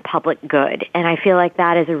work in the public good. And I feel like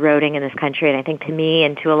that is eroding in this country. And I think to me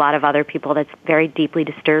and to a lot of other people, that's very deeply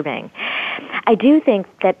disturbing. I do think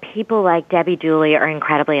that people like Debbie Dooley are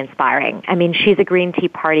incredibly inspiring. I mean, she's a Green Tea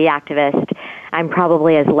Party activist. I'm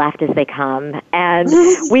probably as left as they come. And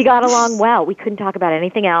we got along well. We couldn't talk about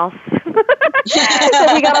anything else.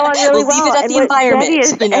 So we got along really well. Leave it at the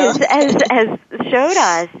environment, has showed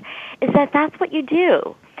us is that that's what you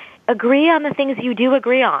do. Agree on the things you do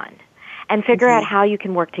agree on and figure out how you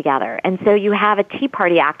can work together. And so you have a Tea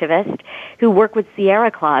Party activist who worked with Sierra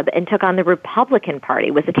Club and took on the Republican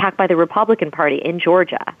Party, was attacked by the Republican Party in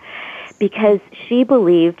Georgia because she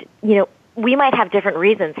believed, we might have different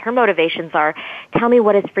reasons. Her motivations are, tell me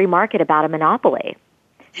what is free market about a monopoly.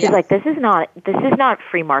 She's like, this is not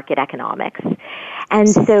free market economics. And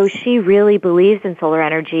so she really believes in solar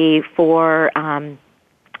energy for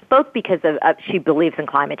both because of she believes in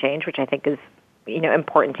climate change, which I think is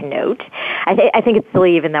important to note. I think it's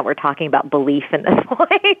silly even that we're talking about belief in this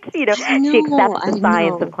point. She accepts the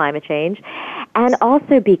science of climate change, and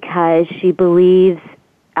also because she believes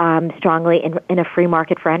strongly in a free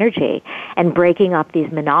market for energy and breaking up these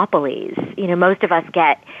monopolies. Most of us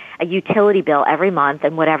get a utility bill every month,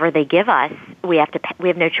 and whatever they give us, we have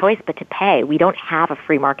no choice but to pay. We don't have a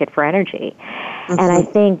free market for energy. Mm-hmm. And I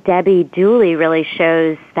think Debbie Dooley really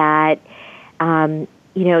shows that,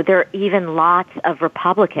 there are even lots of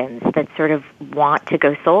Republicans that sort of want to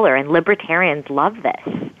go solar, and libertarians love this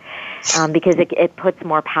because it puts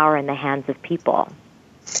more power in the hands of people.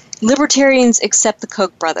 Libertarians except the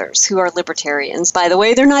Koch brothers, who are libertarians. By the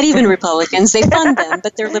way, they're not even Republicans. They fund them,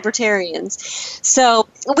 but they're libertarians. So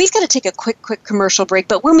we've got to take a quick commercial break.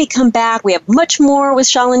 But when we come back, we have much more with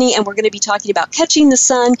Shalini, and we're going to be talking about Catching the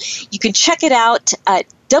Sun. You can check it out at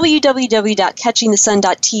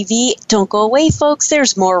www.catchingthesun.tv. Don't go away, folks.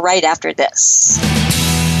 There's more right after this.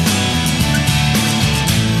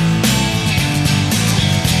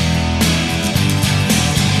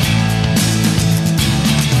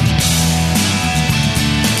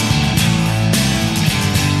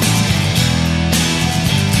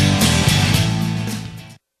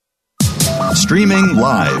 Streaming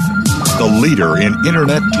live, the leader in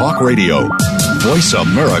Internet talk radio,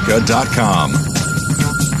 voiceamerica.com.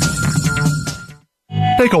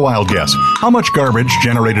 Take a wild guess. How much garbage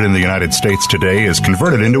generated in the United States today is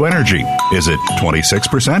converted into energy? Is it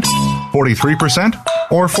 26%, 43%,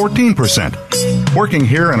 or 14%? Working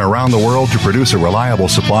here and around the world to produce a reliable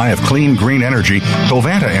supply of clean, green energy,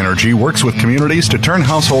 Covanta Energy works with communities to turn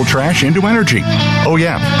household trash into energy. Oh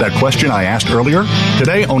yeah, that question I asked earlier?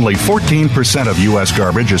 Today, only 14% of U.S.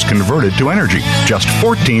 garbage is converted to energy. Just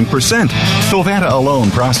 14%. Covanta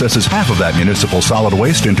alone processes half of that municipal solid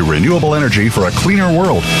waste into renewable energy for a cleaner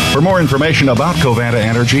world. For more information about Covanta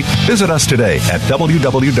Energy, visit us today at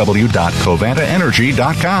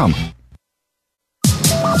www.covantaenergy.com.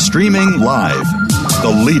 Streaming live, the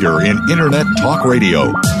leader in Internet talk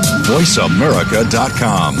radio,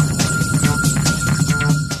 voiceamerica.com.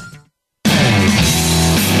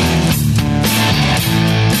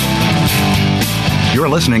 You're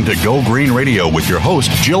listening to Go Green Radio with your host,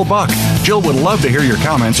 Jill Buck. Jill would love to hear your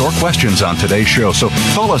comments or questions on today's show, so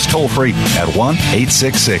call us toll-free at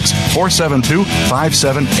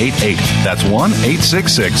 1-866-472-5788. That's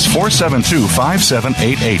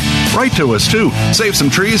 1-866-472-5788. Write to us, too. Save some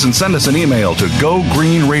trees and send us an email to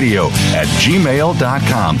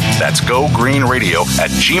gogreenradio@gmail.com. That's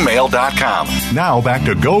gogreenradio@gmail.com. Now back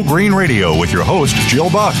to Go Green Radio with your host, Jill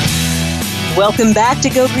Buck. Welcome back to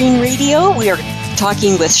Go Green Radio. We are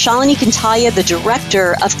talking with Shalini Kantayya, the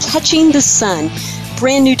director of Catching the Sun,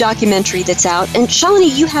 brand new documentary that's out. And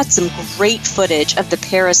Shalini, you had some great footage of the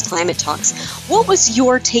Paris climate talks. What was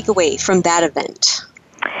your takeaway from that event?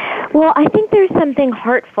 Well, I think there's something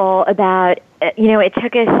heartful about, it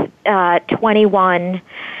took us 21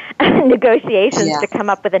 negotiations to come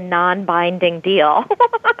up with a non-binding deal.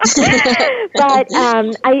 But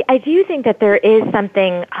I do think that there is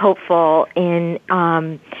something hopeful in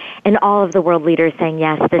all of the world leaders saying,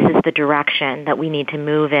 yes, this is the direction that we need to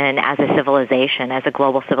move in as a civilization, as a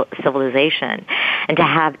global civilization, and to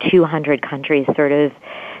have 200 countries sort of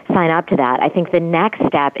sign up to that. I think the next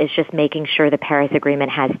step is just making sure the Paris Agreement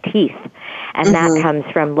has teeth, and that comes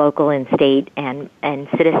from local and state and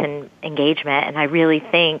citizen engagement. And I really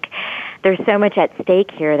think there's so much at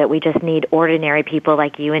stake here that we just need ordinary people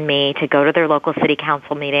like you and me to go to their local city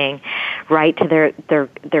council meeting, write to their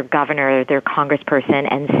governor, their congressperson,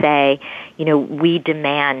 and say, we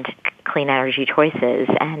demand clean energy choices.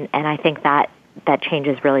 And I think that change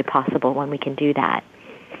is really possible when we can do that.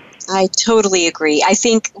 I totally agree. I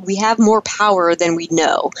think we have more power than we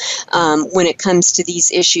know when it comes to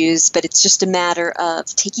these issues, but it's just a matter of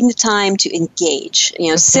taking the time to engage.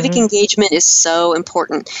 Civic engagement is so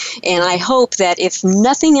important. And I hope that if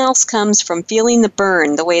nothing else comes from feeling the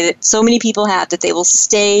burn the way that so many people have, that they will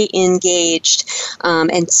stay engaged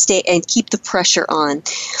and keep the pressure on.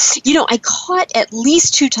 I caught at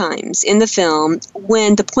least 2 times in the film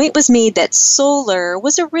when the point was made that solar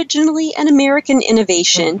was originally an American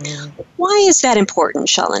innovation. Why is that important,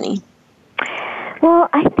 Shalini? Well,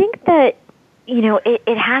 I think that,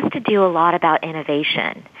 it has to do a lot about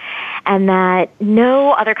innovation, and that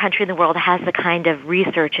no other country in the world has the kind of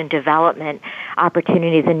research and development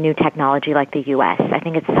opportunities in new technology like the U.S. I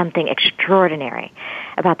think it's something extraordinary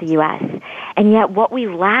about the U.S. And yet what we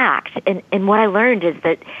lacked, and what I learned is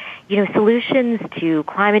that, solutions to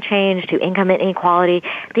climate change, to income inequality,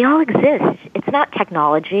 they all exist. It's not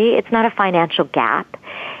technology. It's not a financial gap.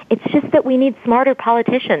 It's just that we need smarter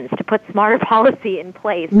politicians to put smarter policy in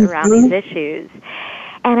place around these issues.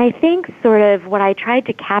 And I think sort of what I tried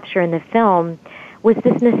to capture in the film was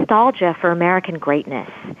this nostalgia for American greatness,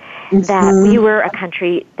 that we were a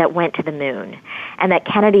country that went to the moon, and that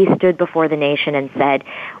Kennedy stood before the nation and said,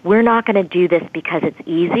 we're not going to do this because it's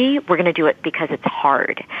easy, we're going to do it because it's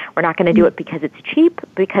hard. We're not going to do it because it's cheap,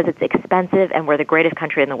 because it's expensive, and we're the greatest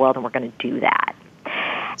country in the world, and we're going to do that.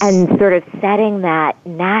 And sort of setting that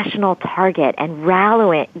national target and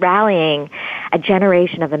rallying a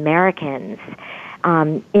generation of Americans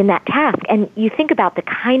in that task. And you think about the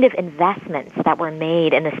kind of investments that were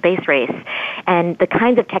made in the space race and the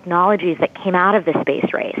kinds of technologies that came out of the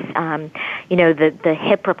space race. The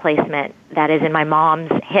hip replacement that is in my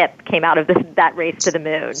mom's hip came out of that race to the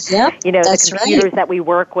moon. Yep, the computers that we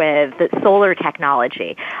work with, the solar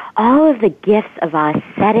technology. All of the gifts of us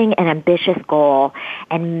setting an ambitious goal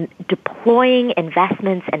and deploying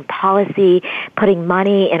investments and policy, putting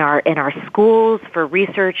money in our schools for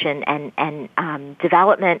research and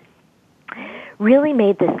development really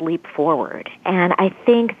made this leap forward. And I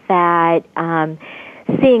think that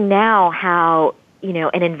seeing now how,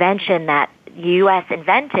 an invention that U.S.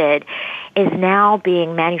 invented is now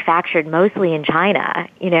being manufactured mostly in China,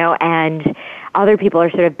 and other people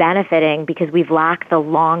are sort of benefiting because we've lacked the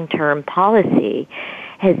long-term policy,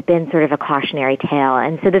 has been sort of a cautionary tale.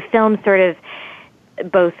 And so the film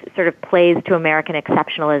both plays to American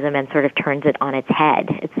exceptionalism and sort of turns it on its head.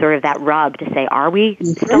 It's sort of that rub to say, are we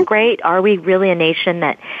still great? Are we really a nation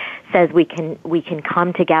that says we can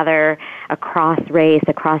come together across race,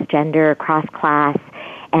 across gender, across class,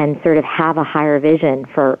 and sort of have a higher vision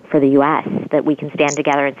for the U.S., that we can stand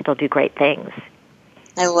together and still do great things?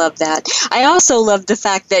 I love that. I also love the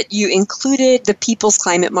fact that you included the People's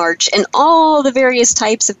Climate March and all the various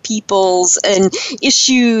types of peoples and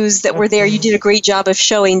issues that were there. You did a great job of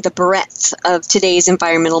showing the breadth of today's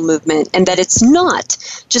environmental movement and that it's not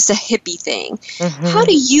just a hippie thing. How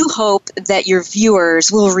do you hope that your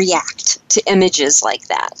viewers will react to images like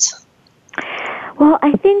that? Well,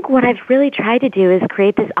 I think what I've really tried to do is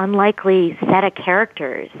create this unlikely set of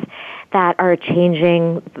characters that are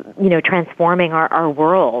changing, transforming our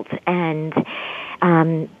world. And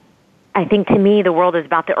I think to me, the world is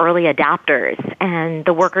about the early adopters, and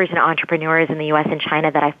the workers and entrepreneurs in the U.S. and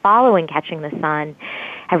China that I follow in Catching the Sun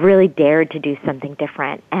have really dared to do something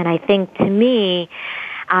different. And I think to me,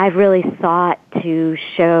 I've really sought to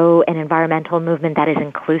show an environmental movement that is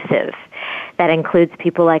inclusive, that includes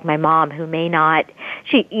people like my mom who may not,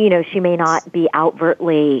 she may not be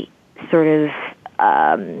outwardly sort of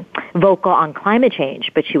vocal on climate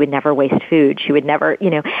change, but she would never waste food. She would never,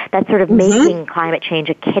 that sort of making climate change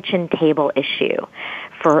a kitchen table issue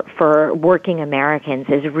for working Americans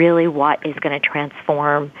is really what is going to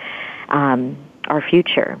transform our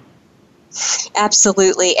future.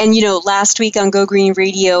 Absolutely. And, last week on Go Green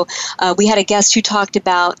Radio, we had a guest who talked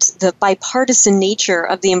about the bipartisan nature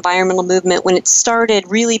of the environmental movement when it started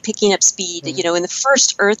really picking up speed, in the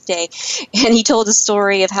first Earth Day. And he told a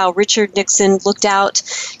story of how Richard Nixon looked out,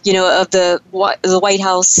 of the White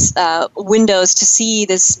House windows to see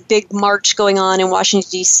this big march going on in Washington,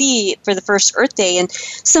 D.C. for the first Earth Day. And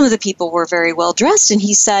some of the people were very well dressed. And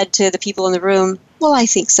he said to the people in the room, well, I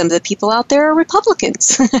think some of the people out there are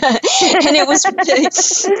Republicans. And it was,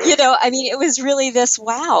 it was really this,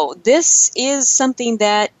 wow, this is something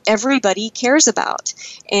that everybody cares about.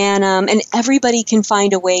 And everybody can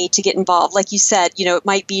find a way to get involved. Like you said, it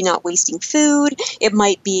might be not wasting food. It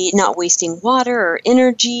might be not wasting water or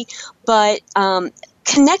energy. But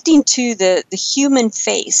connecting to the human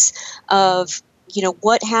face of,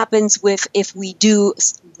 what happens if we do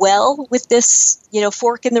well with this,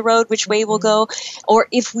 fork in the road, which way we'll go, or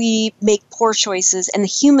if we make poor choices and the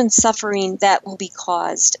human suffering that will be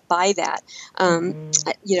caused by that.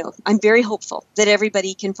 I'm very hopeful that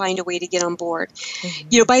everybody can find a way to get on board.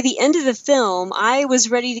 By the end of the film, I was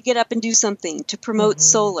ready to get up and do something to promote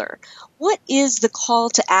solar. What is the call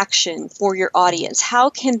to action for your audience? How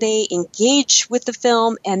can they engage with the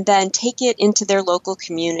film and then take it into their local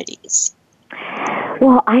communities?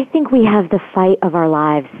 Well, I think we have the fight of our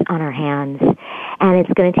lives on our hands, and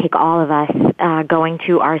it's going to take all of us going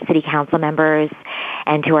to our city council members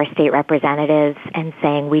and to our state representatives and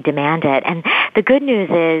saying we demand it. And the good news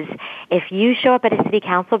is, if you show up at a city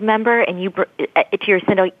council member and to your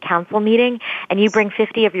city council meeting and you bring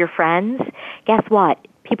 50 of your friends, guess what?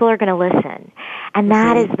 people are going to listen. And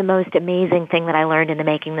that is the most amazing thing that I learned in the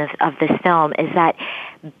making of this film, is that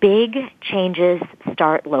big changes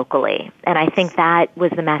start locally. And I think that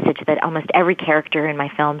was the message that almost every character in my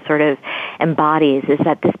film sort of embodies, is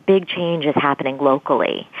that this big change is happening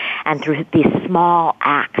locally and through these small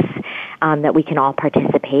acts that we can all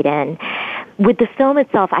participate in. With the film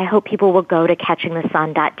itself, I hope people will go to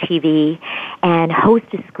catchingthesun.tv and host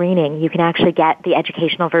a screening. You can actually get the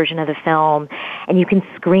educational version of the film, and you can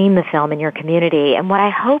screen the film in your community. And what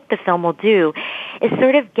I hope the film will do is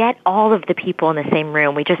sort of get all of the people in the same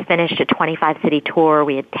room. We just finished a 25-city tour.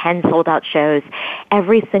 We had 10 sold-out shows.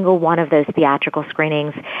 Every single one of those theatrical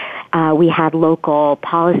screenings, we had local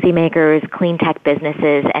policymakers, clean tech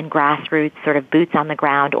businesses, and grassroots sort of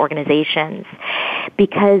boots-on-the-ground organizations,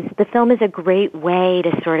 because the film is a great way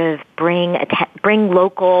to sort of bring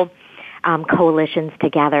local coalitions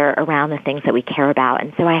together around the things that we care about.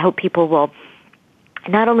 And so I hope people will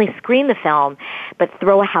not only screen the film, but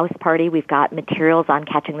throw a house party. We've got materials on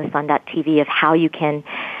catchingthesun.tv of how you can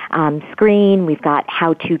screen. We've got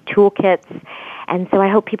how-to toolkits. And so I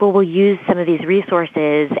hope people will use some of these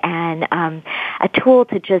resources and a tool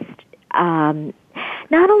to just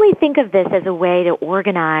not only think of this as a way to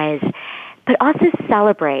organize, but also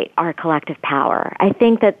celebrate our collective power. I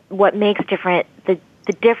think that what makes the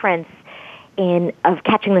difference of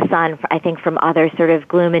Catching the Sun, I think, from other sort of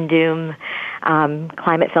gloom and doom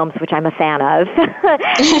climate films, which I'm a fan of, is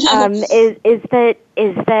that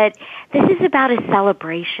this is about a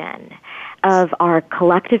celebration of our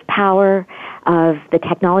collective power, of the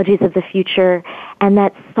technologies of the future, and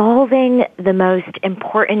that solving the most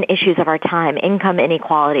important issues of our time, income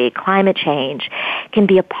inequality, climate change, can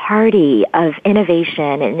be a party of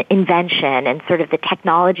innovation and invention and sort of the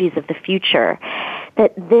technologies of the future.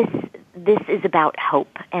 That this is about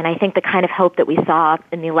hope. And I think the kind of hope that we saw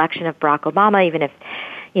in the election of Barack Obama, even if,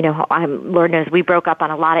 Lord knows we broke up on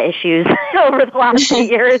a lot of issues over the last 8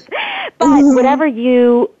 years, but whatever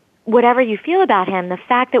you feel about him, the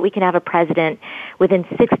fact that we can have a president within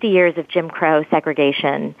 60 years of Jim Crow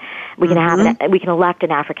segregation, we can elect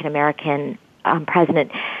an African American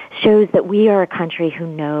president, shows that we are a country who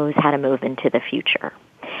knows how to move into the future.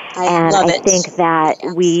 I think that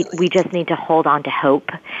we just need to hold on to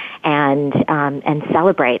hope and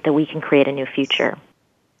celebrate that we can create a new future.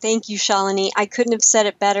 Thank you, Shalini. I couldn't have said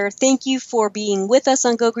it better. Thank you for being with us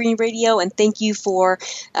on Go Green Radio, and thank you for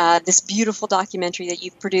this beautiful documentary that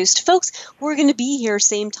you've produced. Folks, we're going to be here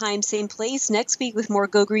same time, same place next week with more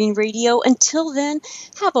Go Green Radio. Until then,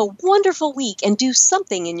 have a wonderful week and do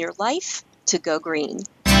something in your life to go green.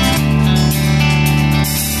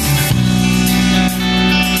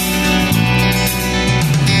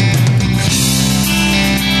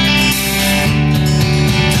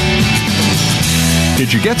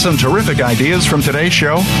 Did you get some terrific ideas from today's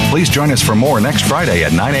show? Please join us for more next Friday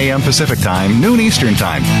at 9 a.m. Pacific Time, noon Eastern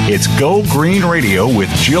Time. It's Go Green Radio with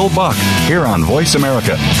Jill Buck here on Voice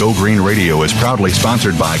America. Go Green Radio is proudly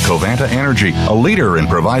sponsored by Covanta Energy, a leader in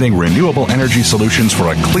providing renewable energy solutions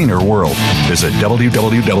for a cleaner world. Visit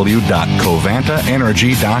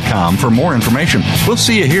www.covantaenergy.com for more information. We'll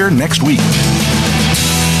see you here next week.